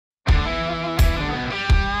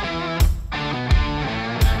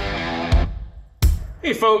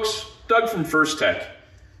Hey folks, Doug from Firstech.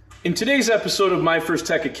 In today's episode of My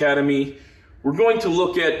Firstech Academy, we're going to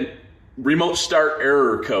look at remote start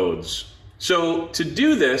error codes. So to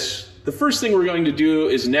do this, the first thing we're going to do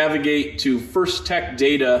is navigate to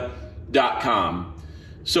firsttechdata.com.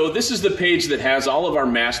 So this is the page that has all of our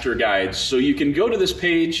master guides. So you can go to this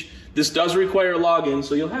page. This does require login,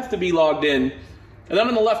 so you'll have to be logged in. And then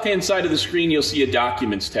on the left-hand side of the screen, you'll see a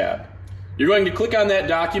Documents tab. You're going to click on that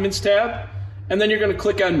Documents tab, and then you're going to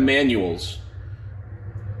click on Manuals.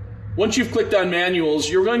 Once you've clicked on Manuals,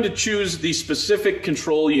 you're going to choose the specific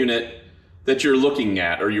control unit that you're looking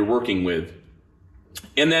at or you're working with.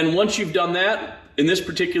 And then once you've done that, in this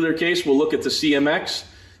particular case, we'll look at the CMX.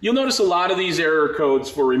 You'll notice a lot of these error codes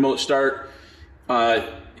for remote start,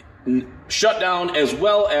 shutdown, as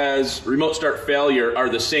well as remote start failure are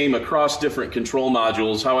the same across different control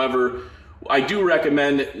modules. However, I do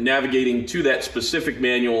recommend navigating to that specific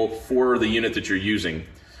manual for the unit that you're using.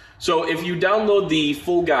 So if you download the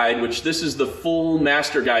full guide, which this is the full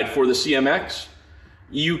master guide for the CMX,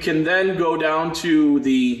 you can then go down to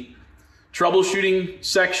the troubleshooting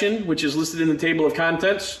section, which is listed in the table of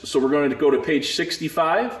contents. So we're going to go to page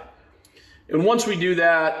 65. And once we do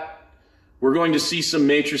that, we're going to see some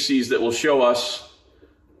matrices that will show us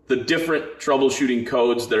the different troubleshooting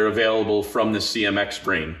codes that are available from the CMX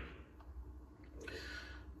brain.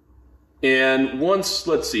 And once,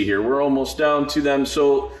 let's see here, we're almost down to them.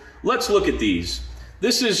 So let's look at these.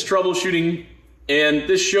 This is troubleshooting, and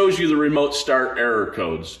this shows you the remote start error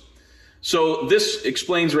codes. So this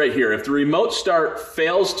explains right here, if the remote start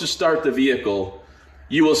fails to start the vehicle,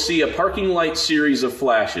 you will see a parking light series of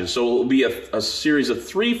flashes. So it will be a series of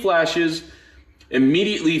 3 flashes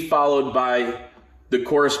immediately followed by the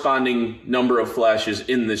corresponding number of flashes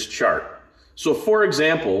in this chart. So for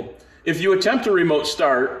example, if you attempt a remote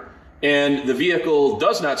start and the vehicle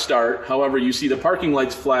does not start, however, you see the parking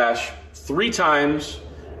lights flash 3 times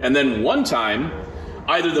and then 1 time,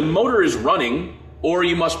 either the motor is running or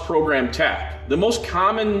you must program TAC. The most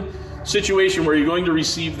common situation where you're going to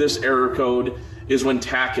receive this error code is when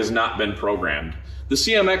TAC has not been programmed. The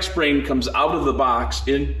CMX brain comes out of the box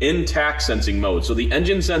in TAC sensing mode. So the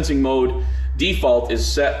engine sensing mode default is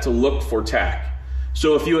set to look for TAC.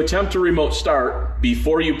 So if you attempt a remote start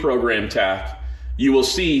before you program TAC, you will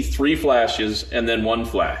see 3 flashes and then 1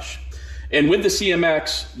 flash. And with the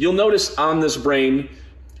CMX, you'll notice on this brain,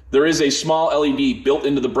 there is a small LED built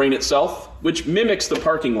into the brain itself, which mimics the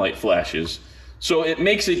parking light flashes. So it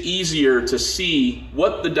makes it easier to see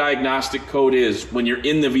what the diagnostic code is when you're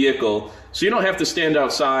in the vehicle, so you don't have to stand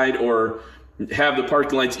outside or have the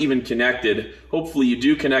parking lights even connected. Hopefully you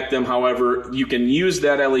do connect them. However, you can use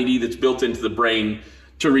that LED that's built into the brain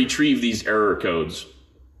to retrieve these error codes.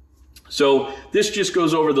 So this just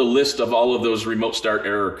goes over the list of all of those remote start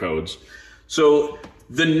error codes. So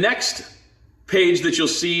the next page that you'll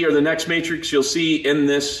see, or the next matrix you'll see in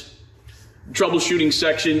this troubleshooting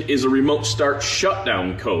section, is a remote start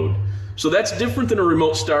shutdown code. So that's different than a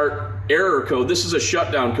remote start error code. This is a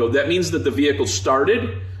shutdown code. That means that the vehicle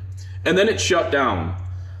started and then it shut down.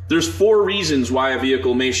 There's 4 reasons why a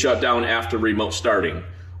vehicle may shut down after remote starting.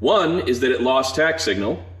 1 is that it lost TAC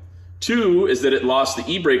signal. 2 is that it lost the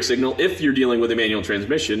e-brake signal if you're dealing with a manual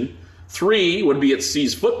transmission. 3 would be it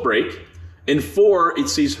sees foot brake. And 4, it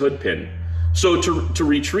sees hood pin. So to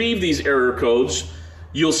retrieve these error codes,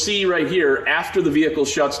 you'll see right here, after the vehicle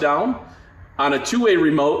shuts down, on a 2-way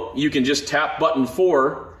remote, you can just tap button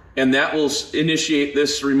 4, and that will initiate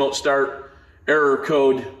this remote start error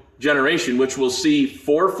code generation, which will see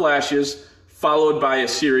 4 flashes followed by a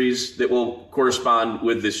series that will correspond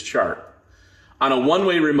with this chart. On a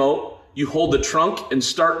 1-way remote, you hold the trunk and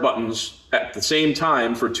start buttons at the same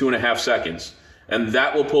time for 2.5 seconds, and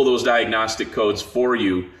that will pull those diagnostic codes for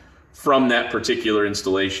you from that particular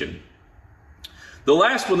installation. The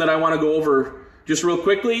last one that I want to go over just real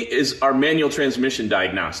quickly is our manual transmission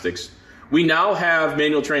diagnostics. We now have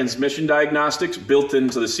manual transmission diagnostics built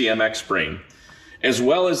into the CMX brain, as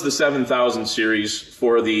well as the 7000 series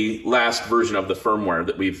for the last version of the firmware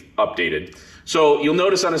that we've updated. So you'll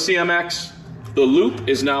notice on a CMX, the loop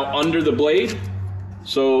is now under the blade.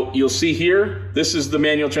 So you'll see here, this is the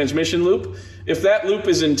manual transmission loop. If that loop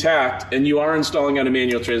is intact and you are installing on a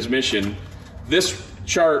manual transmission, this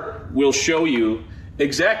chart will show you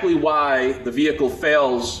exactly why the vehicle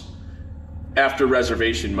fails after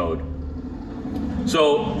reservation mode.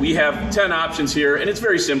 So we have 10 options here, and it's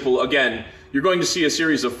very simple. Again, you're going to see a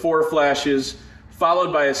series of 4 flashes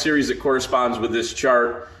followed by a series that corresponds with this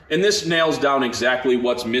chart, and this nails down exactly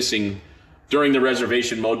what's missing during the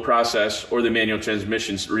reservation mode process or the manual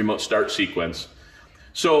transmission's remote start sequence.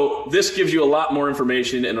 So this gives you a lot more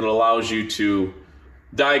information, and it allows you to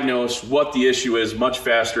diagnose what the issue is much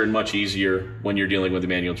faster and much easier when you're dealing with a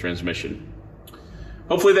manual transmission.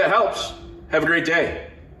 Hopefully that helps. Have a great day.